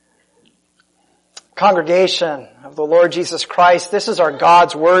Congregation of the Lord Jesus Christ, this is our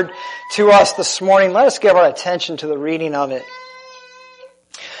God's Word to us this morning. Let us give our attention to the reading of it.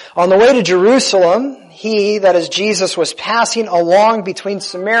 On the way to Jerusalem, he, that is Jesus, was passing along between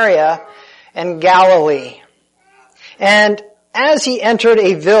Samaria and Galilee. And as he entered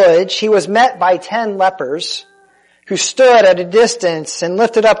a village, he was met by 10 lepers who stood at a distance and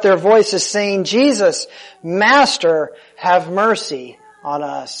lifted up their voices saying, Jesus, Master, have mercy on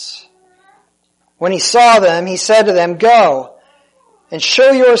us. When he saw them, he said to them, Go and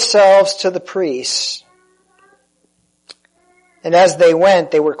show yourselves to the priests. And as they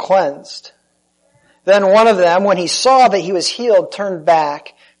went, they were cleansed. Then one of them, when he saw that he was healed, turned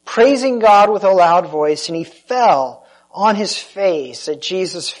back, praising God with a loud voice, and he fell on his face at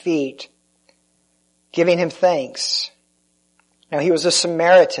Jesus' feet, giving him thanks. Now he was a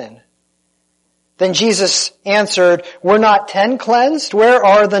Samaritan. Then Jesus answered, Were not 10 cleansed? Where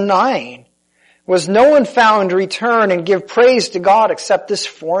are the 9? Was no one found to return and give praise to God except this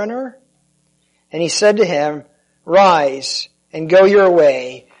foreigner? And he said to him, Rise and go your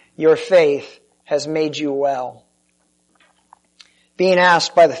way. Your faith has made you well. Being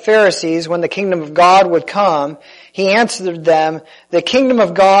asked by the Pharisees when the kingdom of God would come, he answered them, The kingdom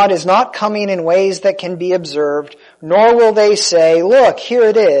of God is not coming in ways that can be observed, nor will they say, Look, here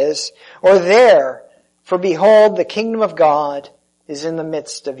it is, or there, for behold, the kingdom of God is in the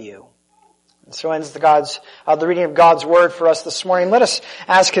midst of you. And so ends the reading of God's Word for us this morning. Let us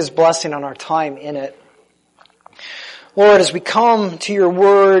ask His blessing on our time in it. Lord, as we come to your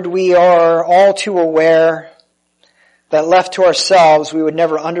Word, we are all too aware that left to ourselves, we would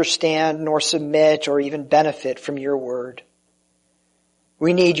never understand nor submit or even benefit from your Word.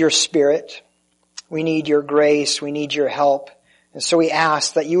 We need your Spirit. We need your grace. We need your help. And so we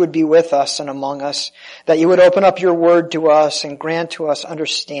ask that you would be with us and among us, that you would open up your Word to us and grant to us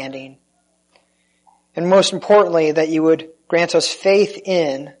understanding. And most importantly, that you would grant us faith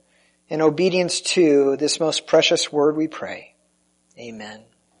in and obedience to this most precious word, we pray. Amen.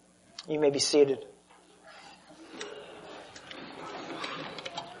 You may be seated.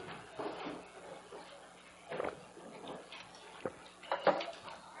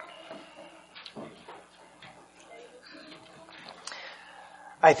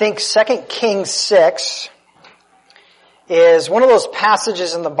 I think 2 Kings 6 is one of those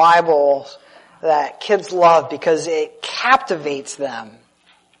passages in the Bible that kids love because it captivates them.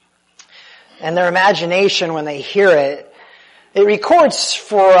 And their imagination when they hear it. It records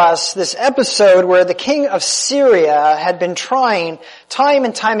for us this episode where the king of Syria had been trying time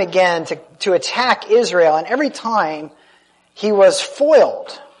and time again to attack Israel, and every time he was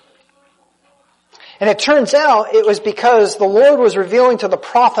foiled. And it turns out it was because the Lord was revealing to the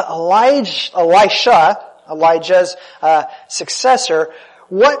prophet Elisha, Elijah's successor,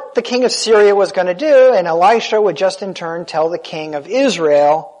 what the king of Syria was going to do, and Elisha would just in turn tell the king of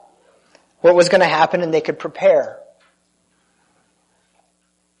Israel what was going to happen, and they could prepare.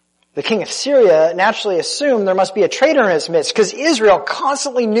 The king of Syria naturally assumed there must be a traitor in his midst, because Israel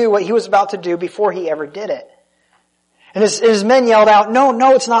constantly knew what he was about to do before he ever did it. And his men yelled out,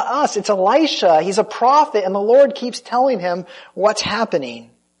 No, it's not us, it's Elisha. He's a prophet, and the Lord keeps telling him what's happening.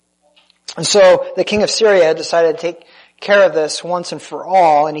 And so the king of Syria decided to take care of this once and for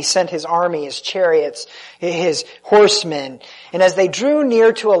all, and he sent his army, his chariots, his horsemen. And as they drew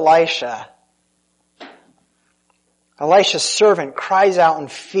near to Elisha's servant cries out in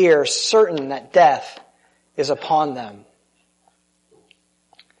fear, certain that death is upon them.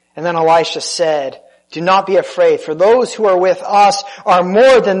 And then Elisha said, Do not be afraid, for those who are with us are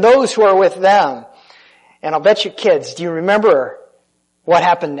more than those who are with them. And I'll bet you kids, do you remember what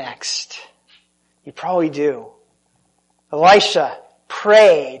happened next? You probably do. Elisha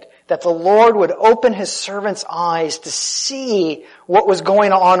prayed that the Lord would open his servant's eyes to see what was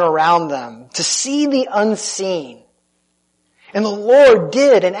going on around them, to see the unseen. And the Lord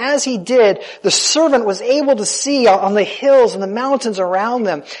did, and as he did, the servant was able to see on the hills and the mountains around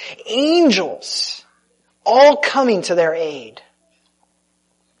them, angels all coming to their aid.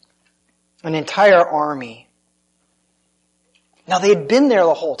 An entire army. Now they had been there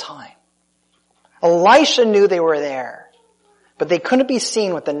the whole time. Elisha knew they were there. But they couldn't be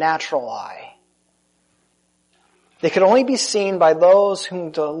seen with the natural eye. They could only be seen by those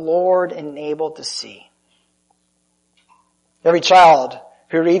whom the Lord enabled to see. Every child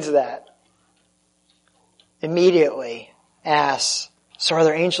who reads that immediately asks, So are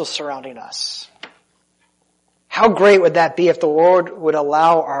there angels surrounding us? How great would that be if the Lord would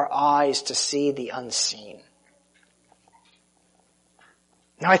allow our eyes to see the unseen?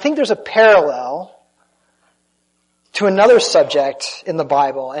 Now I think there's a parallel to another subject in the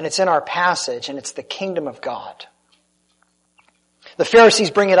Bible, and it's in our passage, and it's the kingdom of God. The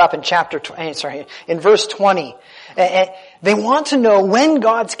Pharisees bring it up in verse 20. They want to know when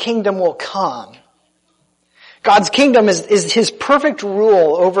God's kingdom will come. God's kingdom is His perfect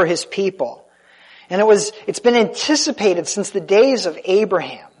rule over His people. And it's been anticipated since the days of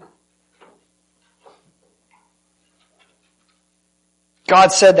Abraham. God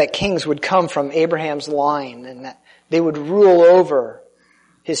said that kings would come from Abraham's line and that they would rule over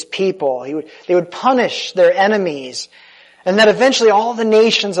His people. They would punish their enemies, and that eventually all the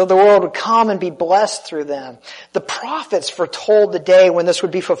nations of the world would come and be blessed through them. The prophets foretold the day when this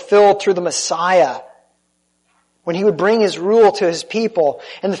would be fulfilled through the Messiah, when He would bring His rule to His people.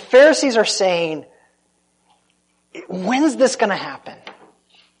 And the Pharisees are saying, when's this going to happen?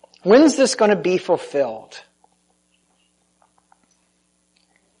 When's this going to be fulfilled?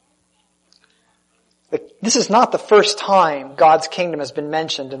 This is not the first time God's kingdom has been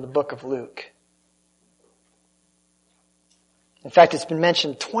mentioned in the book of Luke. In fact, it's been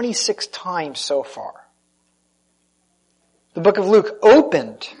mentioned 26 times so far. The book of Luke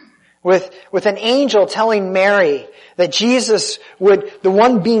opened with an angel telling Mary that Jesus the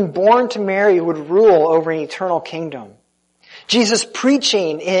one being born to Mary, would rule over an eternal kingdom. Jesus'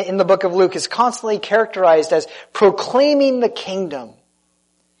 preaching in the book of Luke is constantly characterized as proclaiming the kingdom.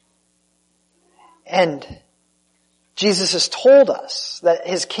 And Jesus has told us that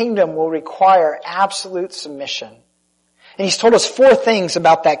His kingdom will require absolute submission. And He's told us 4 things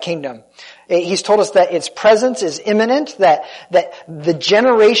about that kingdom. He's told us that its presence is imminent, that the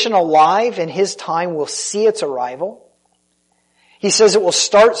generation alive in His time will see its arrival. He says it will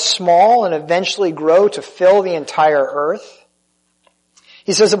start small and eventually grow to fill the entire earth.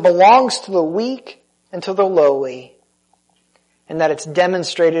 He says it belongs to the weak and to the lowly, and that it's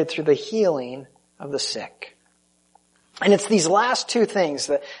demonstrated through the healing of the sick. And it's these last 2 things,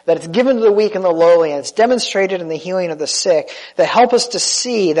 that it's given to the weak and the lowly, and it's demonstrated in the healing of the sick, that help us to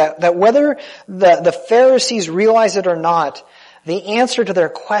see that whether the Pharisees realize it or not, the answer to their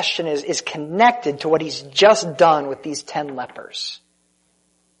question is connected to what He's just done with these 10 lepers.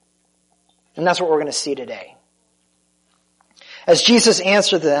 And that's what we're going to see today. As Jesus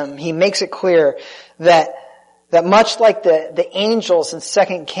answered them, He makes it clear that much like the angels in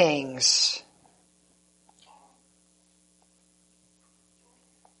 2 Kings,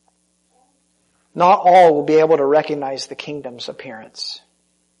 not all will be able to recognize the kingdom's appearance.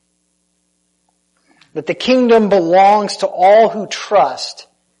 That the kingdom belongs to all who trust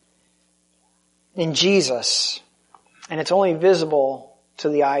in Jesus, and it's only visible to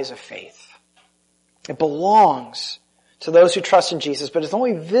the eyes of faith. It belongs to those who trust in Jesus, but it's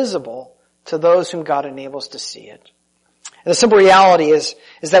only visible to those whom God enables to see it. And the simple reality is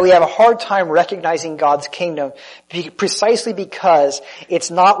that we have a hard time recognizing God's kingdom precisely because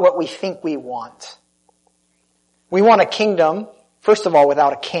it's not what we think we want. We want a kingdom, first of all,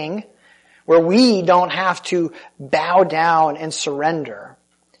 without a king, where we don't have to bow down and surrender.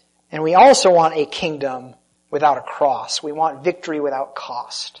 And we also want a kingdom without a cross. We want victory without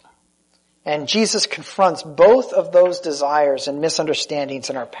cost. And Jesus confronts both of those desires and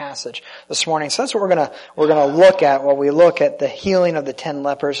misunderstandings in our passage this morning. So that's what we're gonna look at when we look at the healing of the 10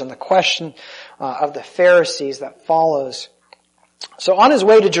 lepers and the question of the Pharisees that follows. So on His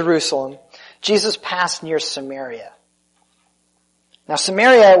way to Jerusalem, Jesus passed near Samaria. Now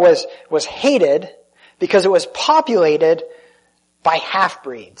Samaria was hated because it was populated by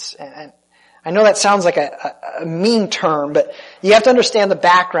half-breeds. And I know that sounds like a mean term, but you have to understand the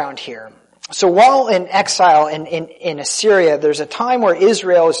background here. So while in exile in Assyria, there's a time where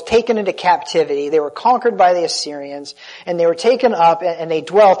Israel was taken into captivity. They were conquered by the Assyrians, and they were taken up and they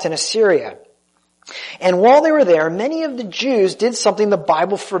dwelt in Assyria. And while they were there, many of the Jews did something the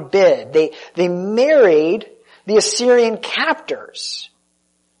Bible forbid. They married the Assyrian captors.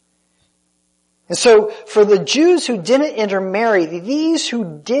 And so for the Jews who didn't intermarry, these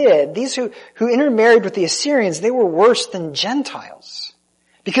who intermarried with the Assyrians, they were worse than Gentiles.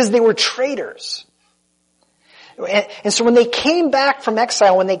 Because they were traitors. And so when they came back from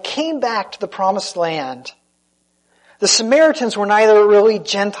exile, when they came back to the promised land, the Samaritans were neither really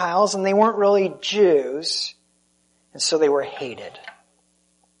Gentiles and they weren't really Jews. And so they were hated.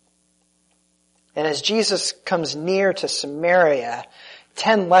 And as Jesus comes near to Samaria,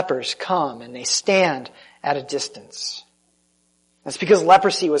 10 lepers come and they stand at a distance. That's because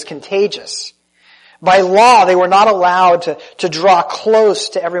leprosy was contagious. By law, they were not allowed to draw close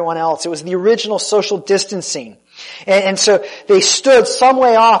to everyone else. It was the original social distancing. And so they stood some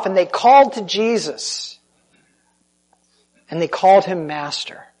way off and they called to Jesus. And they called Him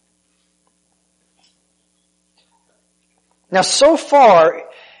Master. Now so far,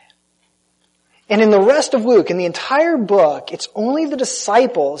 and in the rest of Luke, in the entire book, it's only the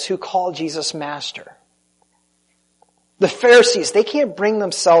disciples who call Jesus Master. The Pharisees, they can't bring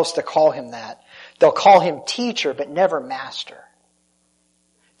themselves to call him that. They'll call him teacher, but never master.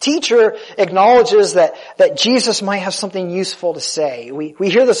 Teacher acknowledges that Jesus might have something useful to say. We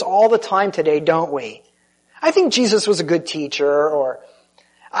hear this all the time today, don't we? I think Jesus was a good teacher, or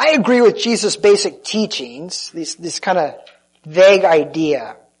I agree with Jesus' basic teachings, this kind of vague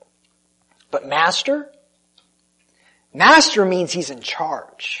idea. But master? Master means he's in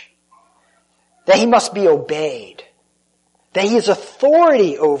charge. That he must be obeyed. That he has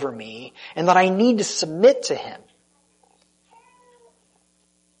authority over me, and that I need to submit to him.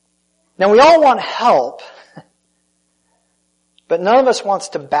 Now we all want help, but none of us wants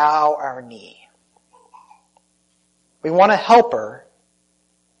to bow our knee. We want a helper,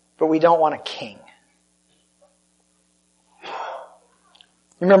 but we don't want a king.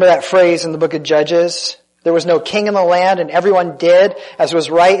 You remember that phrase in the book of Judges? There was no king in the land and everyone did as was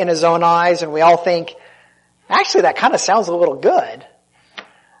right in his own eyes, and we all think, actually that kind of sounds a little good.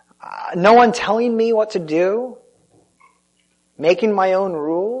 No one telling me what to do, making my own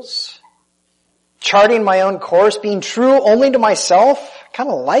rules, charting my own course, being true only to myself. I kind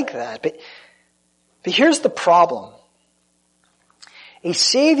of like that. But here's the problem. A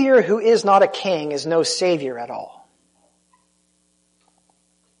savior who is not a king is no savior at all.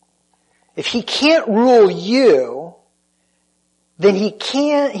 If he can't rule you, then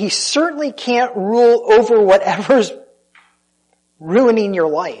he certainly can't rule over whatever's ruining your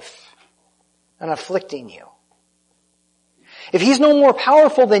life and afflicting you. If he's no more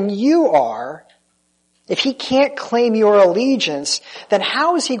powerful than you are, if he can't claim your allegiance, then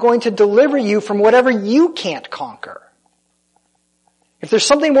how is he going to deliver you from whatever you can't conquer? If there's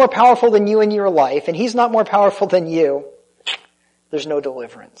something more powerful than you in your life, and he's not more powerful than you, there's no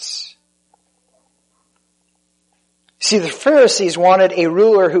deliverance. See, the Pharisees wanted a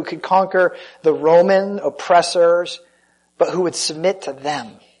ruler who could conquer the Roman oppressors, but who would submit to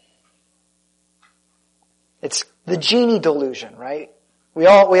them. It's the genie delusion, right? We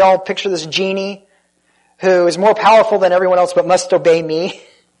all picture this genie who is more powerful than everyone else but must obey me.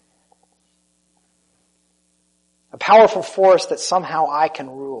 A powerful force that somehow I can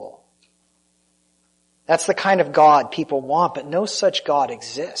rule. That's the kind of God people want, but no such God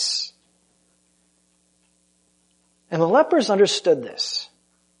exists. And the lepers understood this.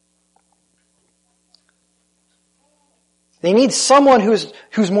 They need someone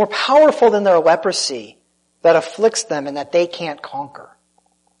who's more powerful than their leprosy that afflicts them and that they can't conquer.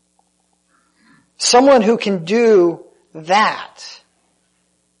 Someone who can do that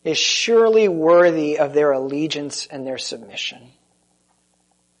is surely worthy of their allegiance and their submission.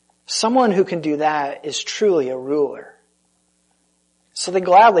 Someone who can do that is truly a ruler. So they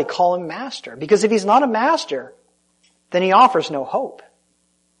gladly call him master, because if he's not a master, then he offers no hope.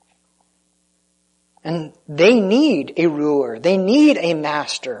 And they need a ruler. They need a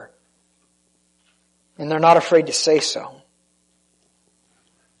master. And they're not afraid to say so.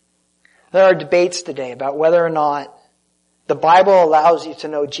 There are debates today about whether or not the Bible allows you to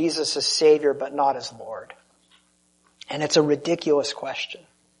know Jesus as Savior but not as Lord. And it's a ridiculous question.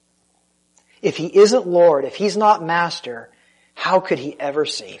 If he isn't Lord, if he's not Master, how could he ever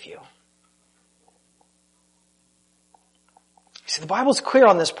save you? See, the Bible's clear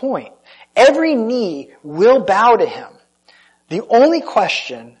on this point. Every knee will bow to him. The only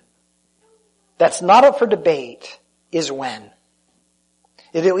question that's not up for debate is when.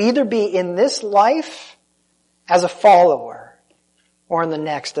 It'll either be in this life as a follower or in the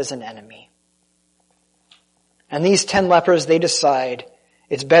next as an enemy. And these 10 lepers, they decide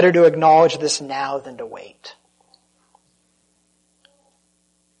it's better to acknowledge this now than to wait.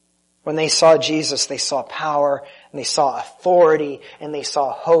 When they saw Jesus, they saw power, and they saw authority, and they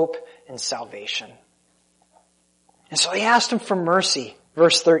saw hope and salvation. And so they asked him for mercy,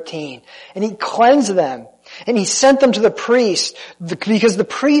 verse 13. And he cleansed them, and he sent them to the priest, because the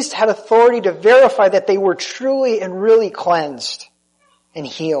priest had authority to verify that they were truly and really cleansed and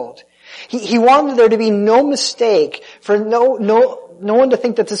healed. He wanted there to be no mistake, for no one to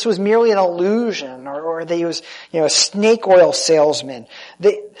think that this was merely an illusion, or that he was, a snake oil salesman.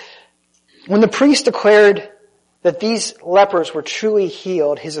 When the priest declared that these lepers were truly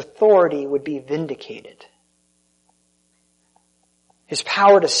healed, his authority would be vindicated. His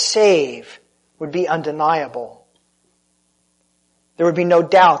power to save would be undeniable. There would be no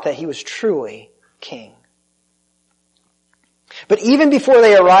doubt that he was truly king. But even before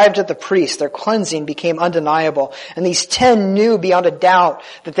they arrived at the priest, their cleansing became undeniable, and these 10 knew beyond a doubt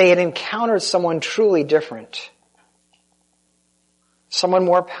that they had encountered someone truly different. Someone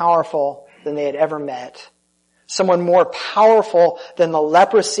more powerful than they had ever met. Someone more powerful than the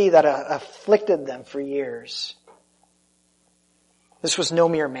leprosy that afflicted them for years. This was no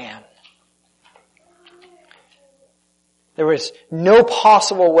mere man. There was no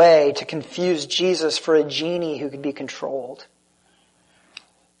possible way to confuse Jesus for a genie who could be controlled.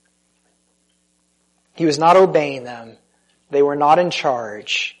 He was not obeying them. They were not in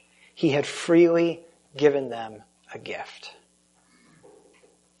charge. He had freely given them a gift.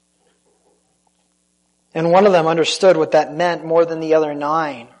 And one of them understood what that meant more than the other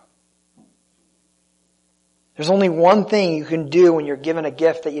 9. There's only one thing you can do when you're given a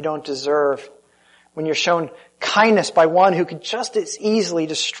gift that you don't deserve. When you're shown kindness by one who could just as easily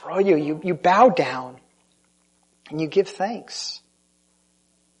destroy you. You bow down and you give thanks.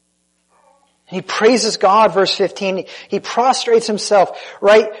 And he praises God, verse 15. He prostrates himself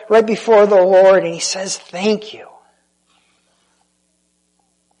right before the Lord and he says, thank you.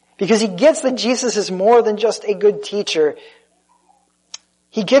 Because he gets that Jesus is more than just a good teacher.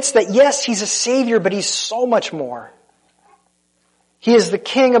 He gets that, yes, he's a savior, but he's so much more. He is the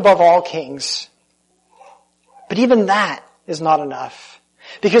king above all kings. But even that is not enough.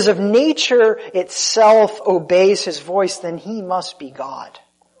 Because if nature itself obeys his voice, then he must be God.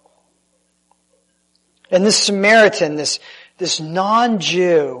 And this Samaritan, this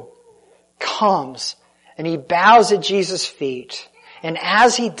non-Jew, comes and he bows at Jesus' feet. And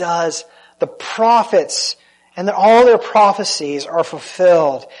as he does, the prophets and all their prophecies are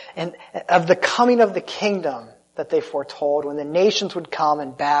fulfilled, and of the coming of the kingdom that they foretold, when the nations would come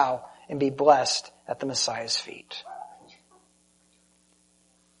and bow and be blessed at the Messiah's feet.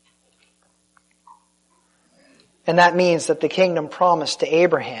 And that means that the kingdom promised to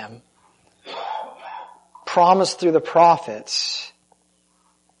Abraham, promised through the prophets,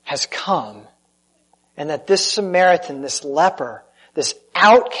 has come, and that this Samaritan, this leper, this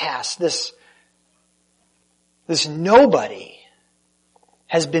outcast, this nobody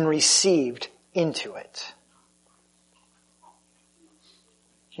has been received into it.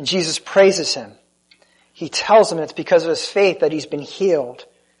 And Jesus praises him. He tells him it's because of his faith that he's been healed.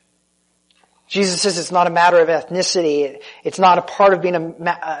 Jesus says it's not a matter of ethnicity. It's not a part of being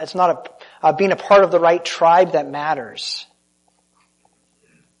being a part of the right tribe that matters.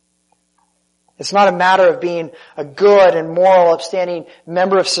 It's not a matter of being a good and moral, upstanding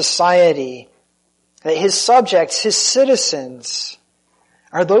member of society. That his subjects, his citizens,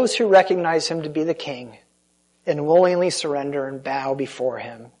 are those who recognize him to be the king and willingly surrender and bow before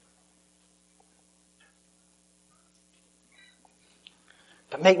him.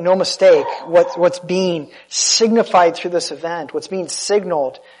 But make no mistake, what's being signified through this event, what's being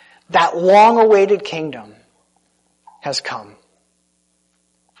signaled, that long-awaited kingdom has come.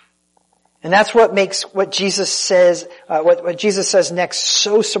 And that's what makes what Jesus says next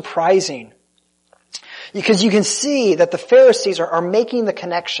so surprising. Because you can see that the Pharisees are making the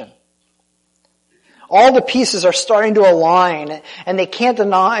connection. All the pieces are starting to align, and they can't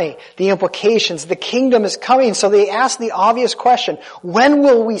deny the implications. The kingdom is coming, so they ask the obvious question, when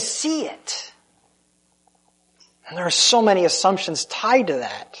will we see it? And there are so many assumptions tied to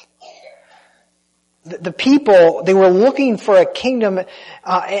that. The people, they were looking for a kingdom,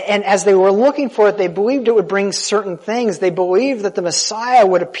 and as they were looking for it, they believed it would bring certain things. They believed that the Messiah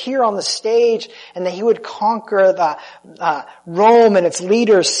would appear on the stage and that he would conquer Rome and its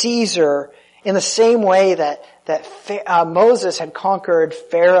leader, Caesar, in the same way that Moses had conquered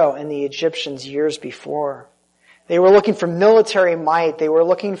Pharaoh and the Egyptians years before. They were looking for military might. They were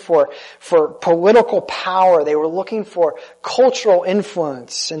looking for political power. They were looking for cultural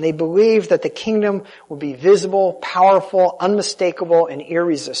influence. And they believed that the kingdom would be visible, powerful, unmistakable, and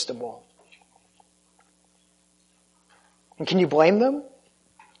irresistible. And can you blame them?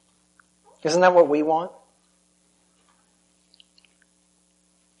 Isn't that what we want?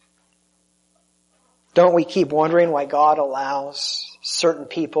 Don't we keep wondering why God allows certain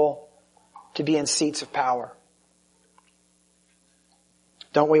people to be in seats of power?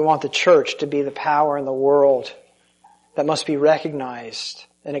 Don't we want the church to be the power in the world that must be recognized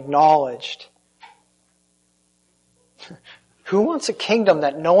and acknowledged? Who wants a kingdom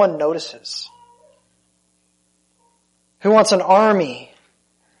that no one notices? Who wants an army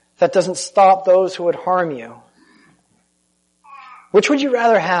that doesn't stop those who would harm you? Which would you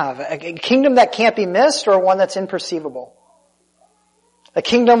rather have? A kingdom that can't be missed or one that's imperceivable? A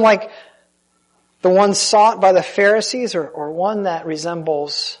kingdom like the one sought by the Pharisees or one that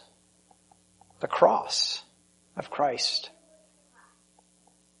resembles the cross of Christ?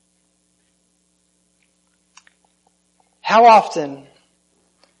 How often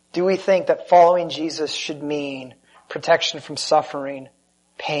do we think that following Jesus should mean protection from suffering,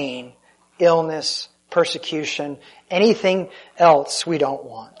 pain, illness, persecution, anything else we don't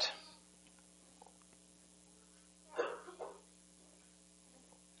want.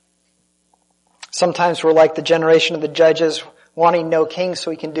 Sometimes we're like the generation of the judges wanting no king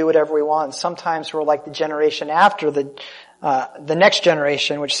so we can do whatever we want. Sometimes we're like the generation after the next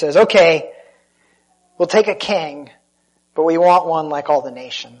generation, which says, okay, we'll take a king, but we want one like all the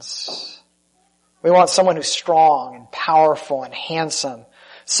nations. We want someone who's strong and powerful and handsome.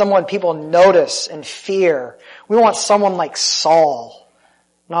 Someone people notice and fear. We want someone like Saul,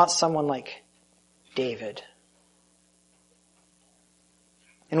 not someone like David.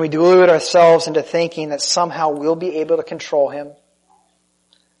 And we delude ourselves into thinking that somehow we'll be able to control him,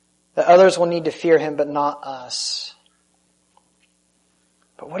 that others will need to fear him, but not us.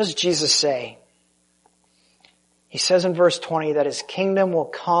 But what does Jesus say? He says in verse 20 that his kingdom will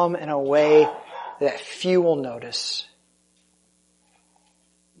come in a way that few will notice.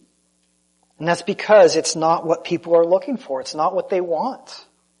 And that's because it's not what people are looking for. It's not what they want.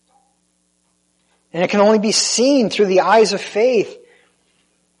 And it can only be seen through the eyes of faith.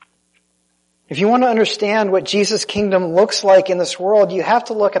 If you want to understand what Jesus' kingdom looks like in this world, you have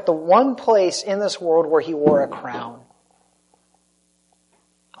to look at the one place in this world where he wore a crown.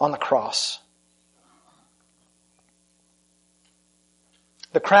 On the cross.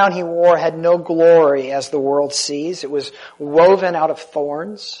 The crown he wore had no glory as the world sees. It was woven out of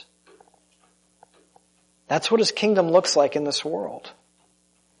thorns. That's what his kingdom looks like in this world.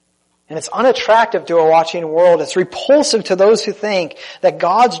 And it's unattractive to a watching world. It's repulsive to those who think that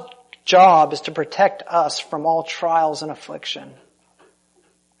God's job is to protect us from all trials and affliction.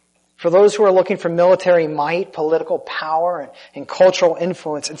 For those who are looking for military might, political power, and cultural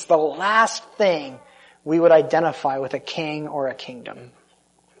influence, it's the last thing we would identify with a king or a kingdom.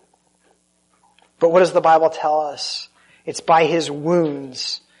 But what does the Bible tell us? It's by his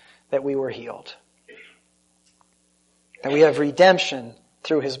wounds that we were healed. That we have redemption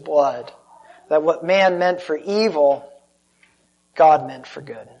through his blood. That what man meant for evil, God meant for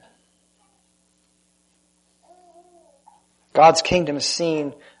good. God's kingdom is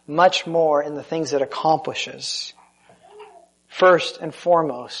seen much more in the things it accomplishes. First and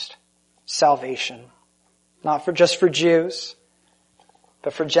foremost, salvation. Not just for Jews,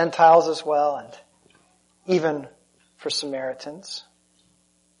 but for Gentiles as well, and even for Samaritans.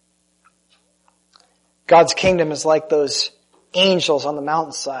 God's kingdom is like those angels on the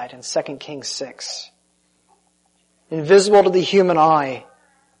mountainside in 2 Kings 6. Invisible to the human eye,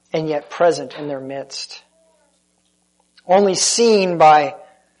 and yet present in their midst. Only seen by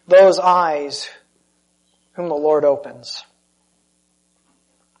those eyes whom the Lord opens.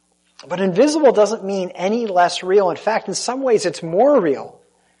 But invisible doesn't mean any less real. In fact, in some ways it's more real.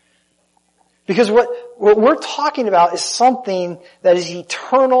 Because what we're talking about is something that is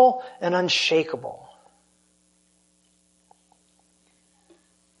eternal and unshakable.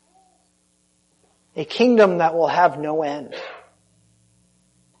 A kingdom that will have no end.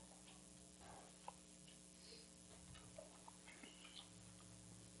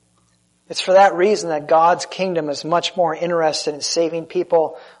 It's for that reason that God's kingdom is much more interested in saving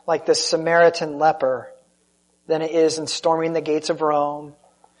people like this Samaritan leper than it is in storming the gates of Rome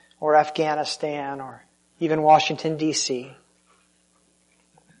or Afghanistan or even Washington, D.C.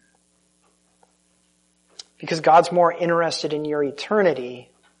 Because God's more interested in your eternity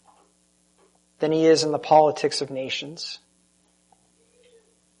than he is in the politics of nations.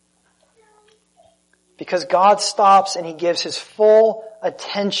 Because God stops and he gives his full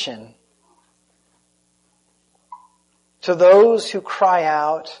attention to those who cry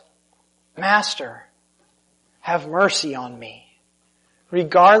out, Master, have mercy on me,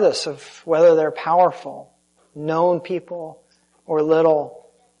 regardless of whether they're powerful, known people, or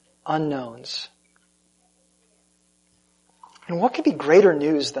little unknowns. And what could be greater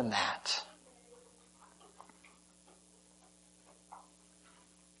news than that?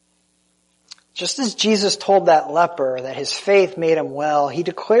 Just as Jesus told that leper that his faith made him well, he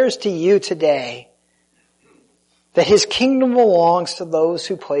declares to you today that his kingdom belongs to those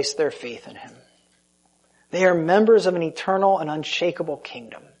who place their faith in him. They are members of an eternal and unshakable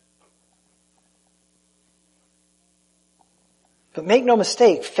kingdom. But make no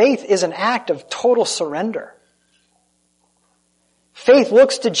mistake, faith is an act of total surrender. Faith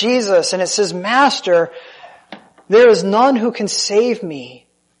looks to Jesus and it says, Master, there is none who can save me,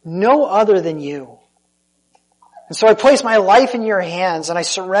 no other than you. And so I place my life in your hands and I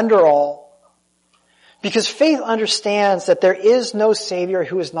surrender all. Because faith understands that there is no Savior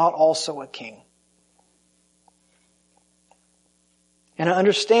who is not also a King. And it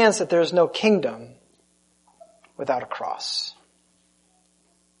understands that there is no kingdom without a cross.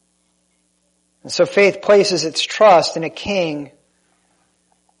 And so faith places its trust in a king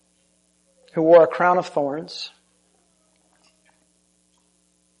who wore a crown of thorns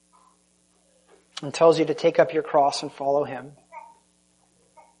and tells you to take up your cross and follow him.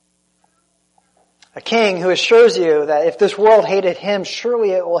 A king who assures you that if this world hated him, surely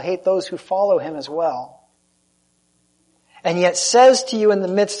it will hate those who follow him as well. And yet says to you in the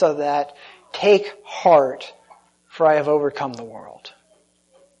midst of that, take heart, for I have overcome the world.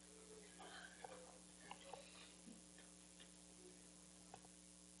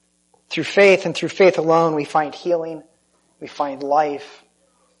 Through faith and through faith alone, we find healing, we find life,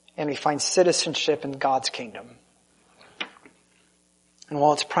 and we find citizenship in God's kingdom. And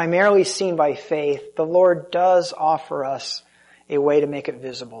while it's primarily seen by faith, the Lord does offer us a way to make it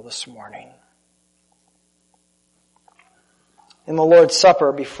visible this morning. In the Lord's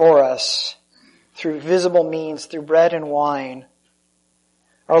Supper before us, through visible means, through bread and wine,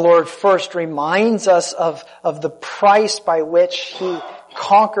 our Lord first reminds us of the price by which he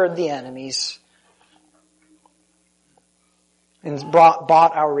conquered the enemies and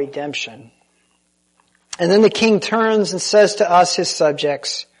bought our redemption. And then the king turns and says to us, his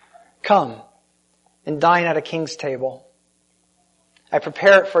subjects, come and dine at a king's table. I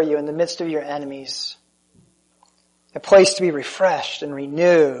prepare it for you in the midst of your enemies, a place to be refreshed and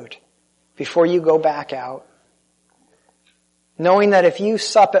renewed before you go back out. Knowing that if you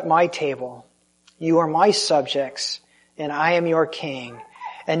sup at my table, you are my subjects and I am your king.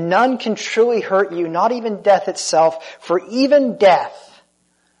 And none can truly hurt you, not even death itself, for even death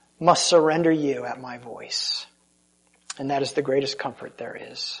must surrender you at my voice. And that is the greatest comfort there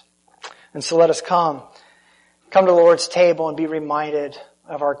is. And so let us come to the Lord's table and be reminded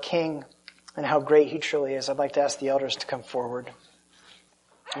of our King and how great he truly is. I'd like to ask the elders to come forward.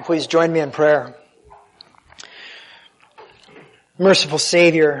 And please join me in prayer. Merciful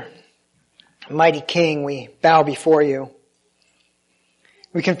Savior, mighty King, we bow before you.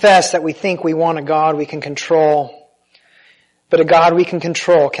 We confess that we think we want a God we can control, but a God we can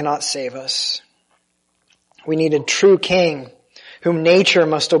control cannot save us. We need a true king whom nature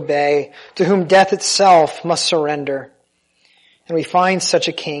must obey, to whom death itself must surrender. And we find such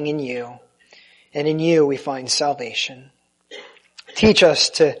a king in you, and in you we find salvation. Teach us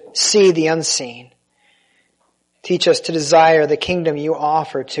to see the unseen. Teach us to desire the kingdom you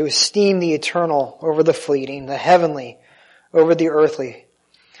offer, to esteem the eternal over the fleeting, the heavenly over the earthly.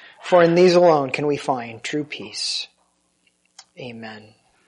 For in these alone can we find true peace. Amen.